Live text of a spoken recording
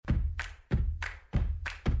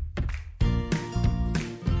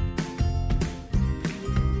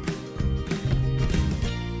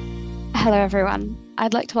Hello, everyone.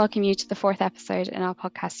 I'd like to welcome you to the fourth episode in our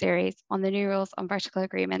podcast series on the new rules on vertical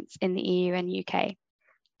agreements in the EU and UK.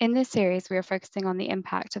 In this series, we are focusing on the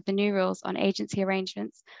impact of the new rules on agency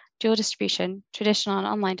arrangements, dual distribution, traditional and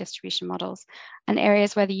online distribution models, and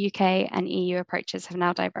areas where the UK and EU approaches have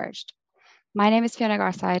now diverged. My name is Fiona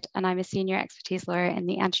Garside, and I'm a senior expertise lawyer in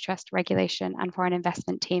the Antitrust Regulation and Foreign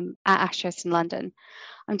Investment team at Ashurst in London.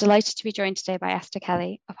 I'm delighted to be joined today by Esther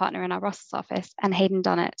Kelly, a partner in our Brussels office, and Hayden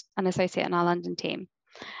Dunnett, an associate in our London team.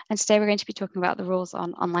 And today we're going to be talking about the rules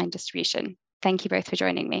on online distribution. Thank you both for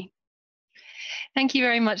joining me. Thank you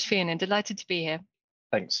very much, Fiona. Delighted to be here.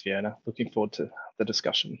 Thanks, Fiona. Looking forward to the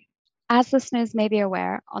discussion. As listeners may be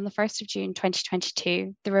aware, on the 1st of June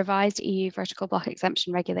 2022, the revised EU Vertical Block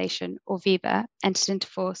Exemption Regulation, or VEBA, entered into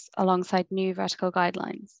force alongside new vertical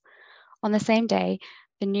guidelines. On the same day,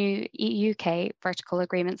 the new UK Vertical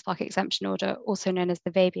Agreements Block Exemption Order, also known as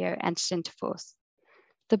the VABIO, entered into force.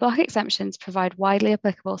 The block exemptions provide widely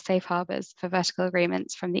applicable safe harbours for vertical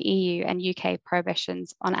agreements from the EU and UK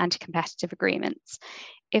prohibitions on anti-competitive agreements,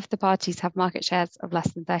 if the parties have market shares of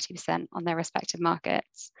less than 30% on their respective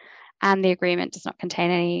markets, and the agreement does not contain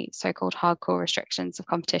any so-called hardcore restrictions of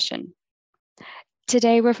competition.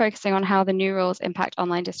 Today, we're focusing on how the new rules impact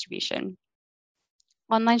online distribution.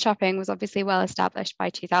 Online shopping was obviously well established by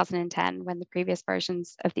 2010 when the previous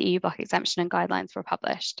versions of the EU block exemption and guidelines were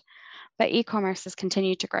published. But e-commerce has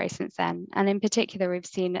continued to grow since then, and in particular, we've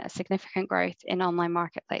seen a significant growth in online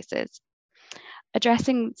marketplaces.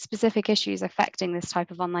 Addressing specific issues affecting this type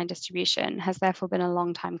of online distribution has therefore been a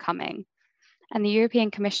long time coming. And the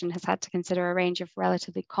European Commission has had to consider a range of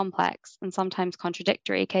relatively complex and sometimes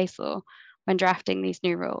contradictory case law when drafting these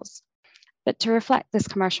new rules. But to reflect this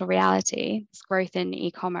commercial reality, this growth in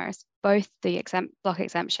e-commerce, both the block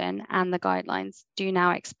exemption and the guidelines do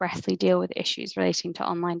now expressly deal with issues relating to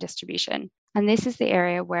online distribution. And this is the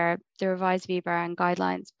area where the revised VEBA and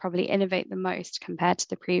guidelines probably innovate the most compared to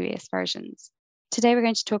the previous versions. Today, we're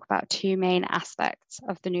going to talk about two main aspects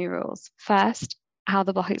of the new rules. First, how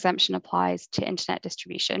the block exemption applies to internet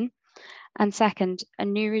distribution. And second, a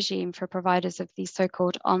new regime for providers of these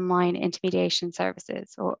so-called online intermediation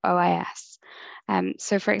services, or OIS.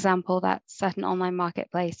 So for example, that's certain online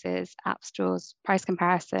marketplaces, app stores, price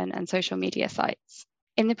comparison, and social media sites.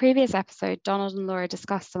 In the previous episode, Donald and Laura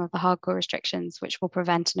discussed some of the hardcore restrictions which will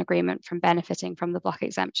prevent an agreement from benefiting from the block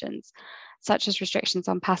exemptions, such as restrictions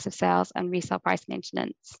on passive sales and resale price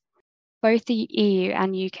maintenance. Both the EU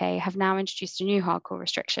and UK have now introduced a new hardcore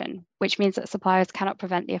restriction, which means that suppliers cannot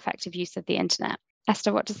prevent the effective use of the internet.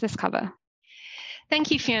 Esther, what does this cover?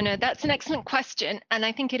 Thank you, Fiona. That's an excellent question. And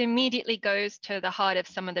I think it immediately goes to the heart of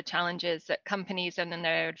some of the challenges that companies and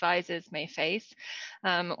their advisors may face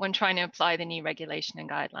when trying to apply the new regulation and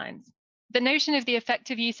guidelines. The notion of the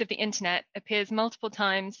effective use of the internet appears multiple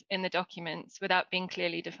times in the documents without being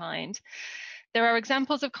clearly defined. There are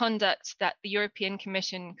examples of conduct that the European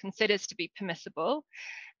Commission considers to be permissible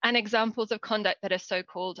and examples of conduct that are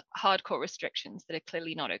so-called hardcore restrictions that are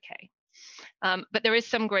clearly not okay. But there is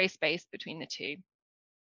some gray space between the two.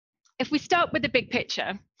 If we start with the big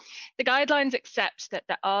picture, the guidelines accept that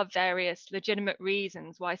there are various legitimate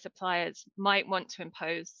reasons why suppliers might want to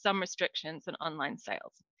impose some restrictions on online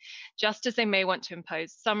sales, just as they may want to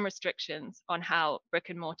impose some restrictions on how brick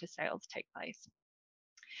and mortar sales take place.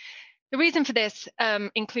 The reason for this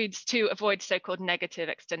includes to avoid so-called negative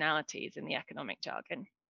externalities in the economic jargon.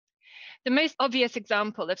 The most obvious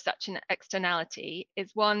example of such an externality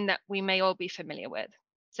is one that we may all be familiar with.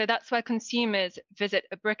 So that's where consumers visit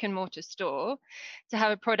a brick and mortar store to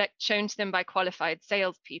have a product shown to them by qualified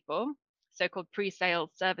salespeople, so-called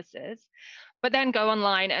pre-sales services, but then go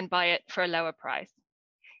online and buy it for a lower price.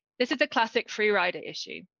 This is a classic free rider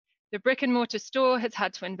issue. The brick and mortar store has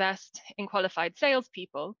had to invest in qualified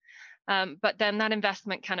salespeople, but then that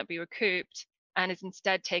investment cannot be recouped and is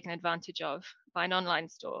instead taken advantage of by an online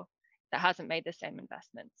store that hasn't made the same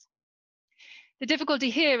investments. The difficulty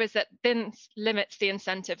here is that this limits the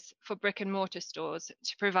incentives for brick and mortar stores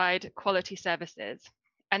to provide quality services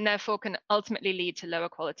and therefore can ultimately lead to lower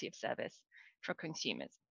quality of service for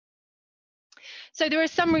consumers. So there are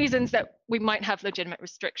some reasons that we might have legitimate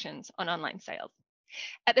restrictions on online sales.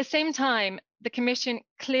 At the same time, the Commission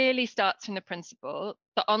clearly starts from the principle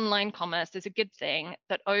that online commerce is a good thing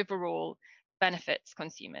that overall benefits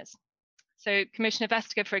consumers. So Commissioner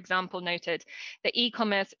Vestager, for example, noted that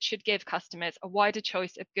e-commerce should give customers a wider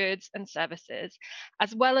choice of goods and services,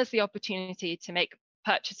 as well as the opportunity to make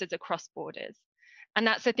purchases across borders. And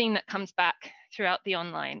that's a theme that comes back throughout the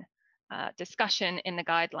online discussion in the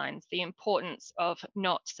guidelines, the importance of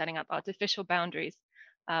not setting up artificial boundaries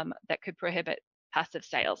that could prohibit passive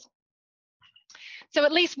sales. So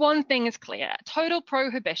at least one thing is clear: total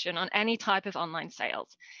prohibition on any type of online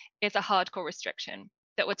sales is a hardcore restriction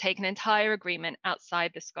that would take an entire agreement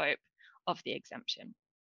outside the scope of the exemption.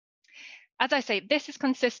 As I say, this is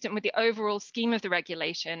consistent with the overall scheme of the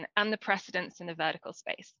regulation and the precedents in the vertical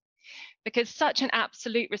space, because such an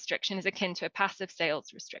absolute restriction is akin to a passive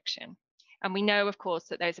sales restriction. And we know, of course,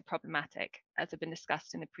 that those are problematic, as have been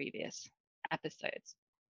discussed in the previous episodes.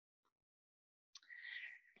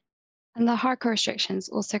 And the hardcore restrictions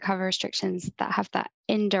also cover restrictions that have that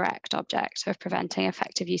indirect object of preventing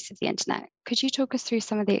effective use of the internet. Could you talk us through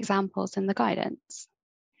some of the examples in the guidance?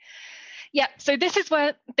 Yeah, so this is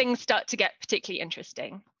where things start to get particularly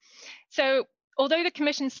interesting. So although the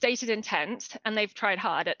Commission's stated intent, and they've tried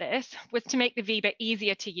hard at this, was to make the VIBA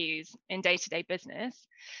easier to use in day-to-day business,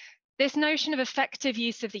 this notion of effective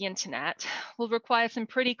use of the internet will require some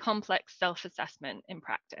pretty complex self-assessment in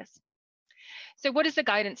practice. So what does the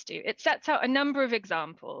guidance do? It sets out a number of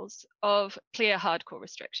examples of clear hardcore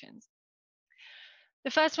restrictions. The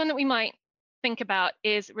first one that we might think about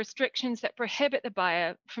is restrictions that prohibit the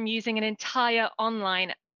buyer from using an entire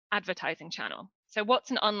online advertising channel. So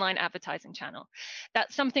what's an online advertising channel?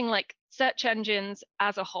 That's something like search engines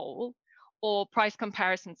as a whole, or price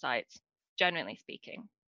comparison sites, generally speaking.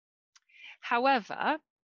 However,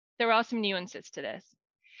 there are some nuances to this.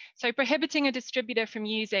 So prohibiting a distributor from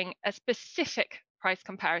using a specific price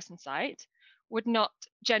comparison site would not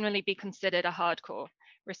generally be considered a hardcore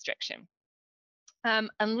restriction,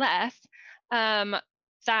 unless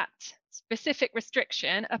that specific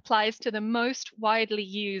restriction applies to the most widely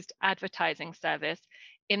used advertising service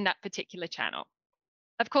in that particular channel.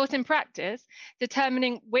 Of course, in practice,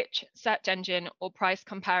 determining which search engine or price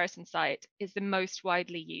comparison site is the most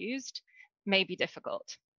widely used may be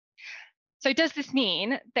difficult. So does this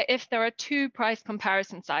mean that if there are 2 price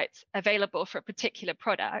comparison sites available for a particular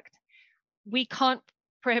product, we can't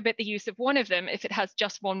prohibit the use of one of them if it has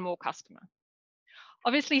just one more customer?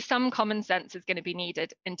 Obviously, some common sense is going to be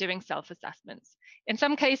needed in doing self-assessments. In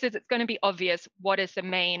some cases, it's going to be obvious what is the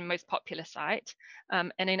main, most popular site,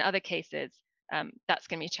 and in other cases, that's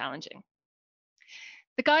going to be challenging.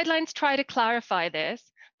 The guidelines try to clarify this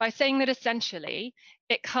by saying that essentially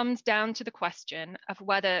it comes down to the question of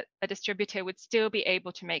whether a distributor would still be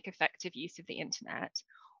able to make effective use of the internet,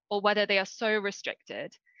 or whether they are so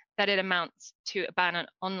restricted that it amounts to a ban on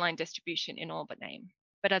online distribution in all but name.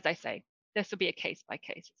 But as I say, this will be a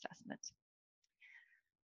case-by-case assessment.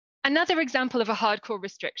 Another example of a hardcore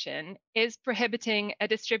restriction is prohibiting a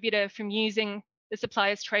distributor from using the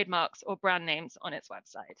supplier's trademarks or brand names on its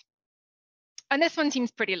website. And this one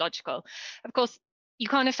seems pretty logical. Of course, you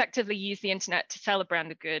can't effectively use the internet to sell a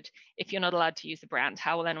branded good if you're not allowed to use the brand.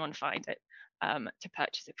 How will anyone find it to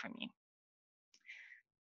purchase it from you?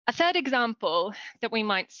 A third example that we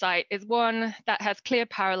might cite is one that has clear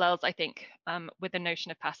parallels, I think, with the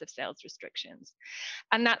notion of passive sales restrictions.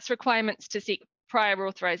 And that's requirements to seek prior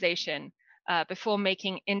authorization before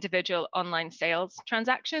making individual online sales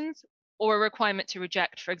transactions, or a requirement to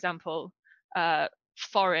reject, for example,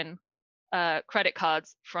 foreign credit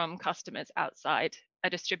cards from customers outside a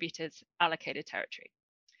distributor's allocated territory.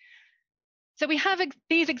 So we have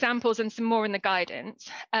these examples and some more in the guidance,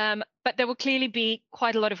 but there will clearly be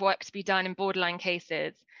quite a lot of work to be done in borderline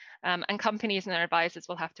cases, and companies and their advisors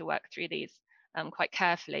will have to work through these quite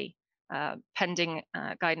carefully, pending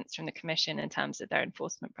guidance from the Commission in terms of their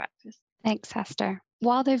enforcement practice. Thanks, Hester.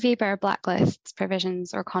 While the VIBA blacklists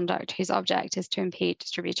provisions or conduct whose object is to impede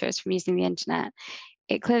distributors from using the internet,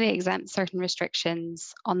 it clearly exempts certain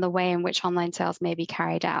restrictions on the way in which online sales may be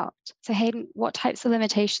carried out. So Hayden, what types of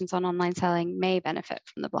limitations on online selling may benefit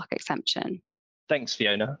from the block exemption? Thanks,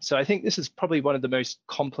 Fiona. So I think this is probably one of the most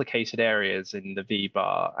complicated areas in the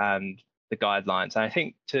VBAR and the guidelines. And I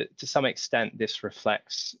think to some extent, this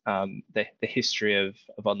reflects the history of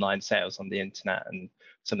online sales on the internet and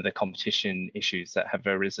some of the competition issues that have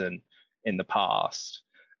arisen in the past.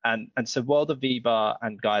 And so while the VBAR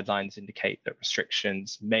and guidelines indicate that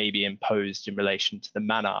restrictions may be imposed in relation to the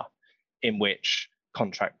manner in which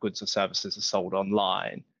contract goods or services are sold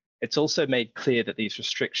online, it's also made clear that these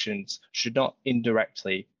restrictions should not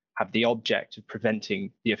indirectly have the object of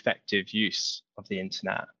preventing the effective use of the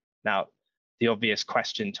internet. Now, the obvious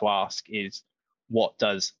question to ask is, what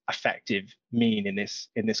does effective mean in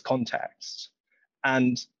this context?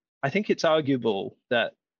 And I think it's arguable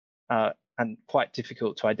that and quite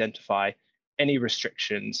difficult to identify any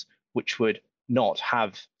restrictions which would not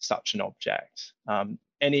have such an object.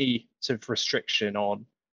 Any sort of restriction on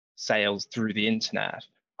sales through the internet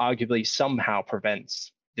arguably somehow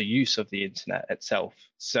prevents the use of the internet itself.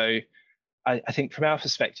 So I think from our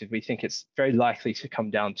perspective, we think it's very likely to come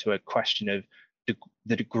down to a question of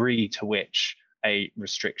the degree to which a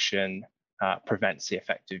restriction prevents the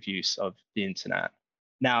effective use of the internet.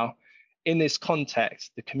 Now, in this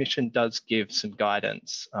context, the Commission does give some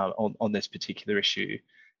guidance on this particular issue.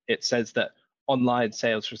 It says that online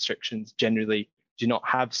sales restrictions generally do not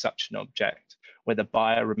have such an object, where the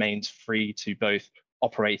buyer remains free to both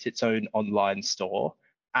operate its own online store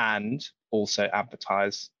and also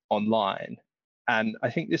advertise online. And I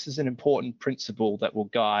think this is an important principle that will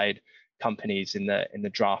guide companies in the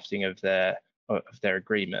drafting of their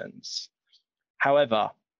agreements.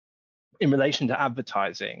 However, in relation to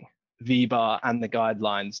advertising, VBAR and the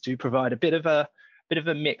guidelines do provide a bit of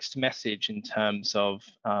a mixed message in terms of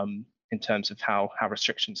how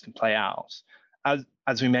restrictions can play out.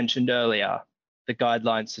 As we mentioned earlier, the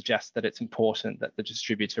guidelines suggest that it's important that the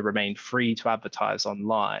distributor remain free to advertise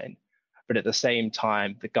online, but at the same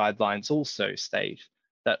time, the guidelines also state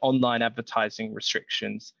that online advertising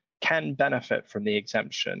restrictions can benefit from the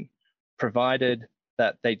exemption, provided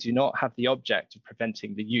that they do not have the object of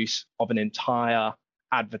preventing the use of an entire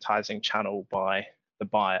advertising channel by the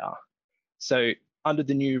buyer. So under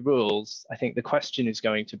the new rules, I think the question is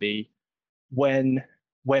going to be, when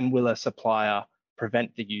will a supplier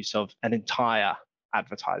prevent the use of an entire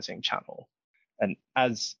advertising channel? And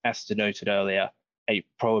as Esther noted earlier, a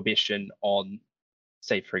prohibition on,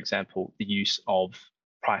 say, for example, the use of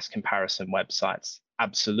price comparison websites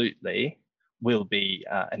absolutely will be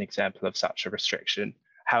an example of such a restriction.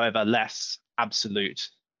 However, less absolute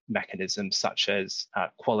mechanisms such as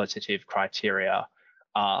qualitative criteria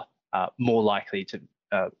are more likely to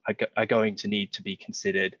are going to need to be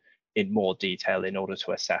considered in more detail in order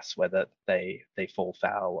to assess whether they fall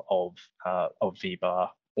foul of VBAR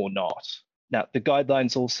or not. Now, the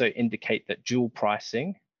guidelines also indicate that dual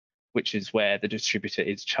pricing, which is where the distributor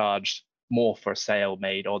is charged more for a sale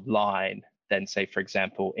made online than, say, for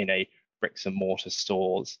example, in a bricks and mortar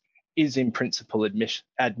stores, is in principle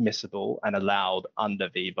admissible and allowed under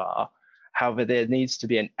VBAR. However, there needs to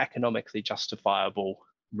be an economically justifiable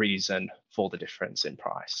reason for the difference in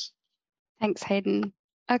price. Thanks, Hayden.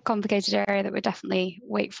 A complicated area that would definitely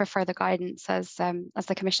wait for further guidance as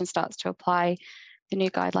the Commission starts to apply the new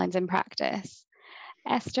guidelines in practice.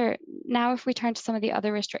 Esther, now if we turn to some of the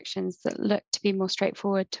other restrictions that look to be more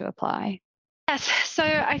straightforward to apply. Yes, so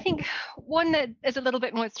I think one that is a little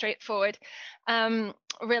bit more straightforward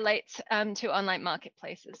relates to online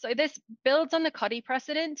marketplaces. So this builds on the CODI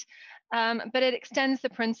precedent, but it extends the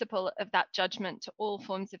principle of that judgment to all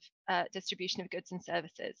forms of distribution of goods and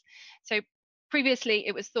services. So previously,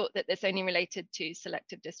 it was thought that this only related to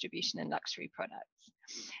selective distribution and luxury products.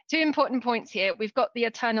 Two important points here. We've got the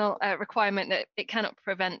eternal requirement that it cannot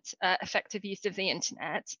prevent effective use of the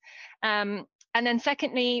internet. And then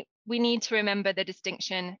secondly, we need to remember the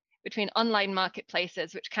distinction between online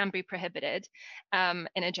marketplaces, which can be prohibited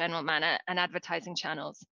in a general manner, and advertising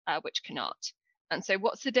channels, which cannot. And so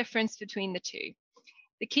what's the difference between the two?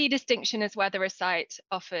 The key distinction is whether a site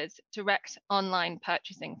offers direct online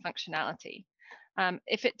purchasing functionality.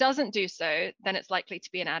 If it doesn't do so, then it's likely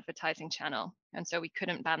to be an advertising channel. And so we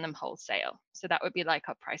couldn't ban them wholesale. So that would be like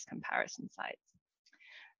our price comparison sites.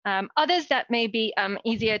 Others that may be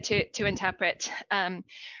easier to interpret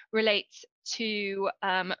relates to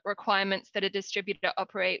requirements that a distributor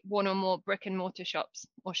operate one or more brick and mortar shops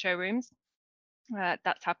or showrooms.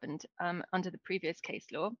 That's happened under the previous case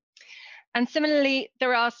law. And similarly,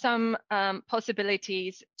 there are some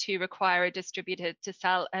possibilities to require a distributor to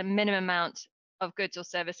sell a minimum amount of goods or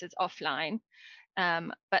services offline,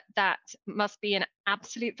 but that must be an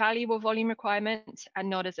absolute value or volume requirement and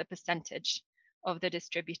not as a percentage of the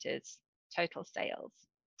distributor's total sales.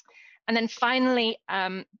 And then finally,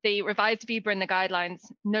 the revised VBAR and the guidelines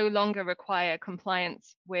no longer require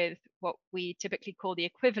compliance with what we typically call the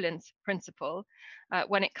equivalence principle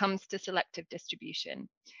when it comes to selective distribution.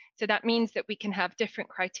 So that means that we can have different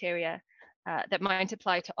criteria that might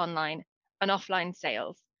apply to online and offline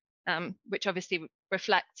sales, which obviously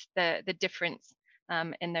reflect the difference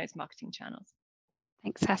in those marketing channels.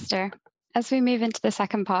 Thanks, Esther. As we move into the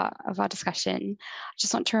second part of our discussion, I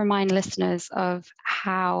just want to remind listeners of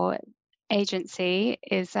how agency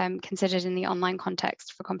is considered in the online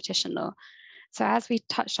context for competition law. So as we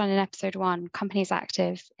touched on in episode 1, companies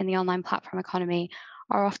active in the online platform economy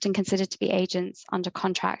are often considered to be agents under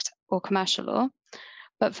contract or commercial law.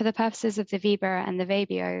 But for the purposes of the VBAR and the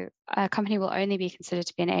VABIO, a company will only be considered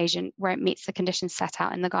to be an agent where it meets the conditions set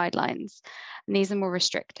out in the guidelines. And these are more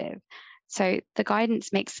restrictive. So the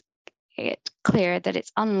guidance makes it clear that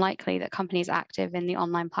it's unlikely that companies active in the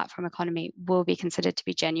online platform economy will be considered to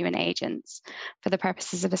be genuine agents for the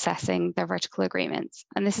purposes of assessing their vertical agreements.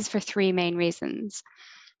 And this is for three main reasons.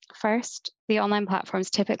 First, the online platforms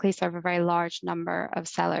typically serve a very large number of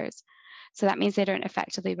sellers. So that means they don't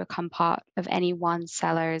effectively become part of any one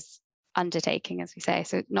seller's undertaking, as we say,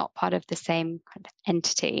 so not part of the same kind of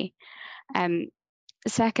entity.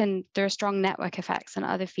 Second, there are strong network effects and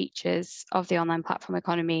other features of the online platform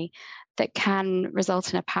economy that can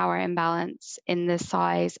result in a power imbalance in the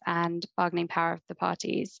size and bargaining power of the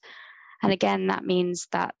parties. And again, that means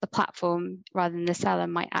that the platform, rather than the seller,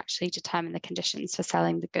 might actually determine the conditions for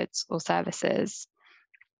selling the goods or services,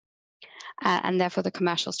 and therefore the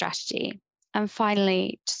commercial strategy. And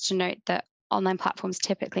finally, just to note that online platforms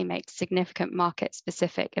typically make significant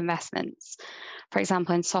market-specific investments, for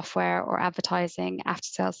example, in software or advertising,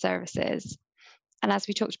 after-sales services. And as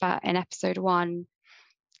we talked about in episode 1,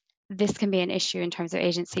 this can be an issue in terms of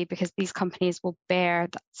agency because these companies will bear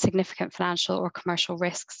significant financial or commercial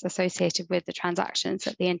risks associated with the transactions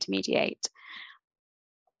that they intermediate.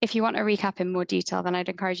 If you want a recap in more detail, then I'd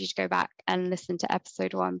encourage you to go back and listen to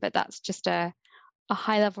episode 1, but that's just a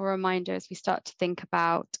high-level reminder as we start to think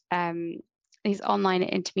about these online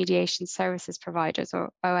intermediation services providers,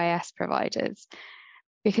 or OIS providers,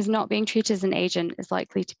 because not being treated as an agent is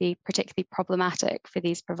likely to be particularly problematic for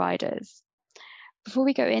these providers. Before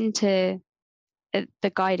we go into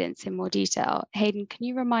the guidance in more detail, Hayden, can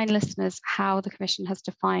you remind listeners how the Commission has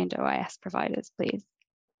defined OIS providers, please?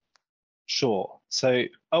 Sure. So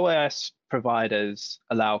OIS providers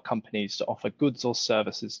allow companies to offer goods or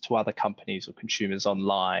services to other companies or consumers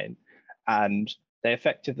online, and they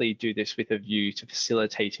effectively do this with a view to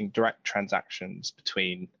facilitating direct transactions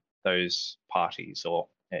between those parties, or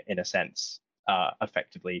in a sense,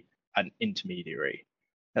 effectively an intermediary.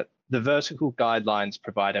 The vertical guidelines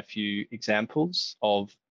provide a few examples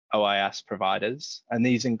of OIS providers, and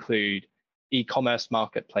these include e-commerce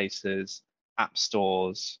marketplaces, app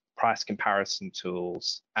stores, price comparison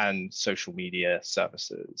tools, and social media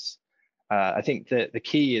services. I think that the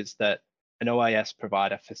key is that an OIS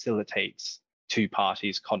provider facilitates two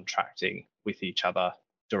parties contracting with each other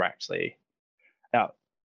directly. Now,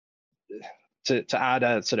 to add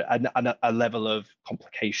a sort of a level of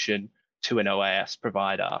complication to an OIS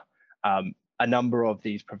provider, a number of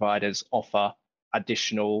these providers offer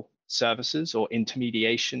additional services or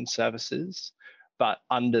intermediation services, but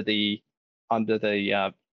under the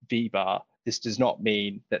VBAR, this does not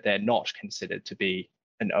mean that they're not considered to be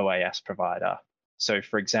an OIS provider. So,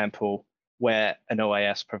 for example, where an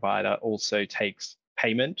OIS provider also takes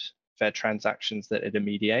payment for transactions that it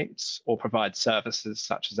intermediates, or provides services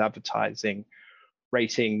such as advertising,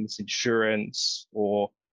 ratings, insurance, or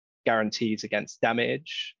guarantees against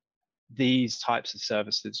damage, these types of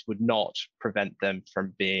services would not prevent them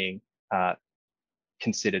from being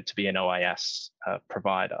considered to be an OIS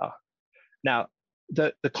provider. Now,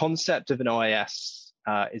 the concept of an OIS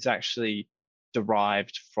is actually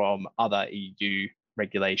derived from other EU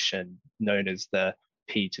regulation known as the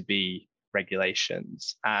P2B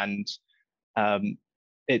regulations, and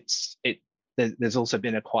there's also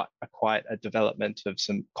been quite a development of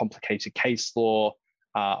some complicated case law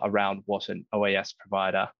around what an OIS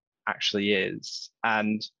provider actually is,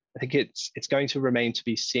 and I think it's going to remain to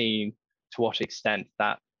be seen to what extent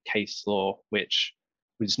that case law, which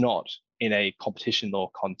was not in a competition law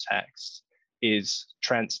context, is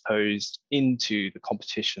transposed into the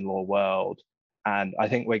competition law world. And I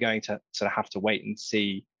think we're going to sort of have to wait and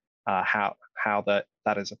see how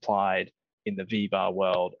that is applied in the VBAR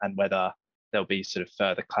world, and whether there'll be sort of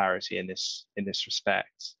further clarity in this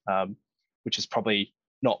respect, which is probably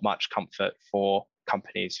not much comfort for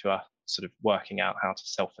companies who are sort of working out how to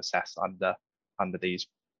self-assess under these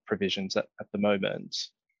provisions at the moment.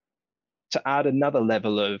 To add another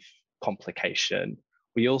level of complication,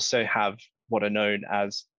 we also have what are known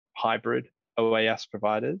as hybrid OIS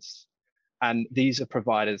providers. And these are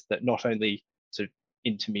providers that not only sort of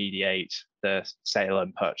intermediate the sale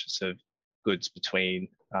and purchase of goods between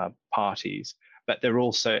parties, but they're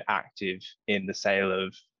also active in the sale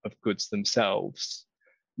of goods themselves.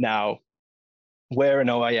 Now, where an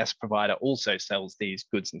OIS provider also sells these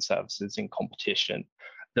goods and services in competition,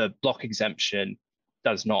 the block exemption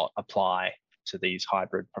does not apply to these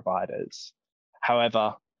hybrid providers.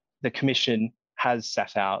 However, the Commission has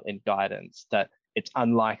set out in guidance that it's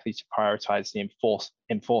unlikely to prioritize the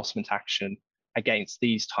enforcement action against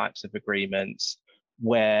these types of agreements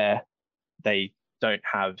where they don't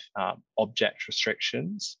have object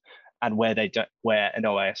restrictions, and where an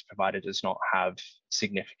OIS provider does not have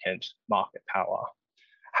significant market power.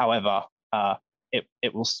 However,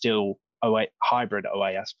 it will still, hybrid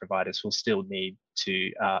OAS providers will still need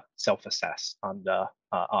to self-assess under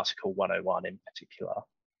Article 101 in particular.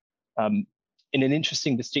 In an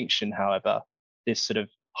interesting distinction, however, this sort of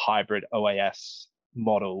hybrid OAS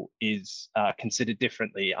model is considered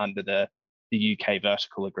differently under the UK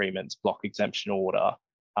vertical agreements block exemption order.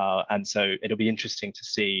 And so it'll be interesting to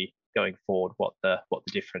see going forward what the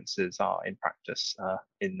differences are in practice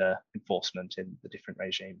in the enforcement in the different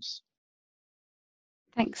regimes.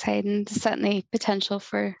 Thanks, Hayden. There's certainly potential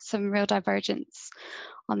for some real divergence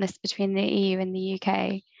on this between the EU and the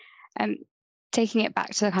UK. Taking it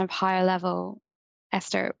back to the kind of higher level,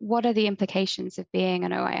 Esther, what are the implications of being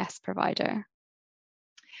an OAS provider?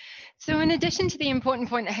 So in addition to the important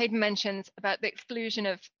point that Hayden mentions about the exclusion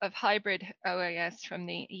of hybrid OAS from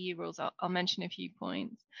the EU rules, I'll mention a few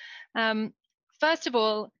points. First of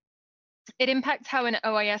all, it impacts how an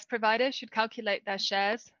OAS provider should calculate their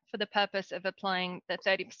shares for the purpose of applying the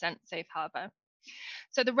 30% safe harbor.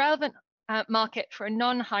 So the relevant market for a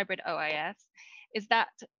non-hybrid OAS is that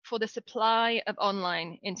for the supply of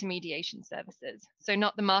online intermediation services, so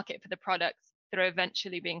not the market for the products that are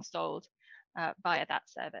eventually being sold via that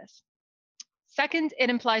service. Second, it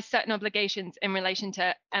implies certain obligations in relation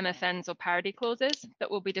to MFNs or parity clauses that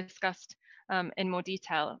will be discussed in more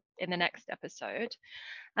detail in the next episode.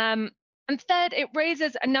 And third, it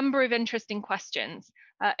raises a number of interesting questions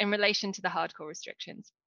in relation to the hardcore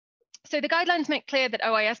restrictions. So the guidelines make clear that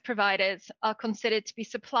OAS providers are considered to be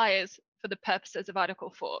suppliers for the purposes of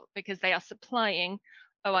Article 4 because they are supplying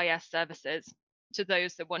OAS services to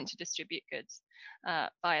those that want to distribute goods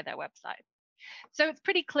via their website. So it's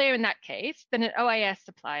pretty clear in that case that an OAS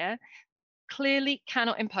supplier clearly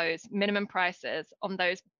cannot impose minimum prices on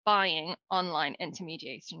those buying online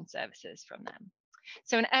intermediation services from them.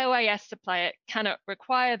 So an OAS supplier cannot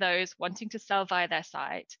require those wanting to sell via their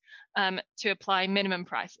site to apply minimum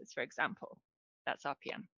prices, for example. That's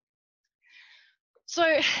RPM.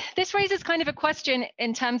 So this raises kind of a question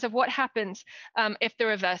in terms of what happens if the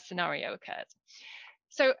reverse scenario occurs.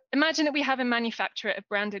 So imagine that we have a manufacturer of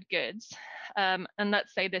branded goods, and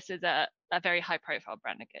let's say this is a very high profile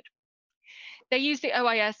branded good. They use the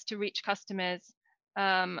OAS to reach customers,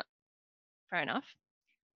 fair enough.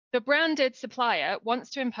 The branded supplier wants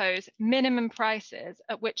to impose minimum prices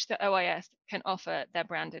at which the OAS can offer their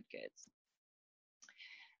branded goods.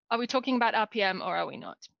 Are we talking about RPM or are we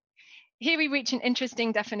not? Here we reach an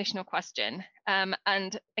interesting definitional question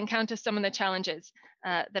and encounter some of the challenges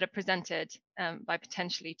that are presented by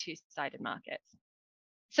potentially two-sided markets.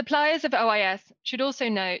 Suppliers of OAS should also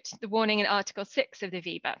note the warning in Article 6 of the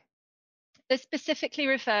VIBA. This specifically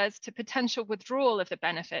refers to potential withdrawal of the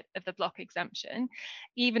benefit of the block exemption,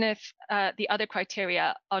 even if the other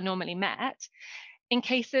criteria are normally met, in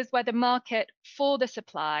cases where the market for the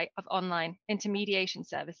supply of online intermediation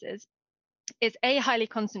services is A, highly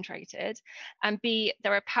concentrated, and B,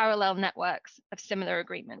 there are parallel networks of similar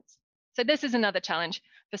agreements. So this is another challenge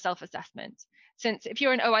for self-assessment, since if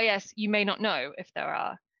you're an OAS, you may not know if there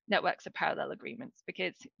are networks of parallel agreements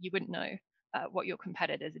because you wouldn't know what your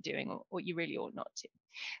competitors are doing or you really ought not to.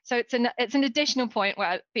 So it's an additional point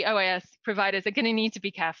where the OAS providers are going to need to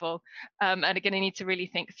be careful and are going to need to really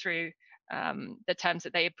think through the terms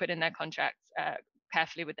that they have put in their contracts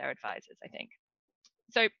carefully with their advisors, I think.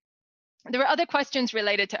 So there are other questions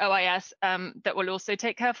related to OAS that will also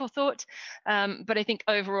take careful thought, but I think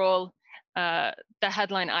overall, the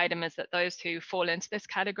headline item is that those who fall into this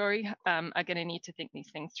category are going to need to think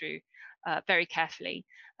these things through very carefully.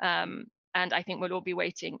 And I think we'll all be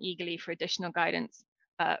waiting eagerly for additional guidance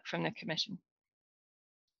from the Commission.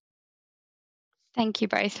 Thank you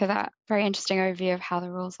both for that very interesting overview of how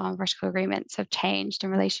the rules on vertical agreements have changed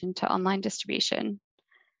in relation to online distribution.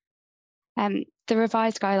 The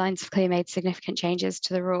revised guidelines have clearly made significant changes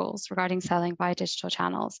to the rules regarding selling via digital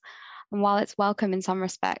channels. And while it's welcome in some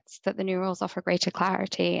respects that the new rules offer greater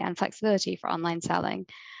clarity and flexibility for online selling,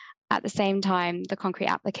 at the same time, the concrete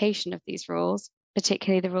application of these rules,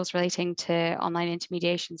 particularly the rules relating to online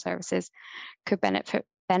intermediation services, could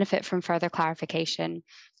benefit from further clarification,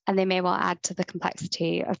 and they may well add to the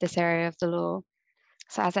complexity of this area of the law.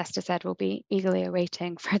 So as Esther said, we'll be eagerly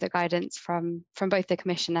awaiting further guidance from both the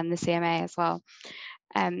Commission and the CMA as well.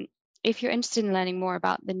 If you're interested in learning more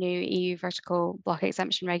about the new EU vertical block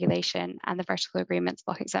exemption regulation and the vertical agreements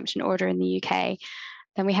block exemption order in the UK,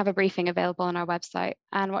 then we have a briefing available on our website,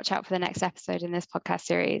 and watch out for the next episode in this podcast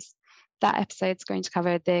series. That episode is going to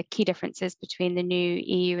cover the key differences between the new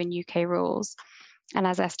EU and UK rules. And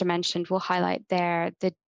as Esther mentioned, we'll highlight there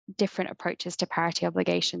the different approaches to parity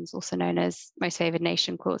obligations, also known as most favoured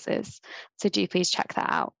nation clauses. So do please check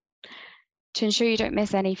that out. To ensure you don't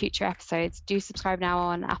miss any future episodes, do subscribe now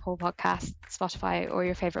on Apple Podcasts, Spotify, or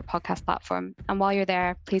your favorite podcast platform. And while you're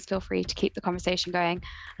there, please feel free to keep the conversation going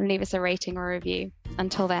and leave us a rating or review.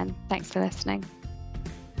 Until then, thanks for listening.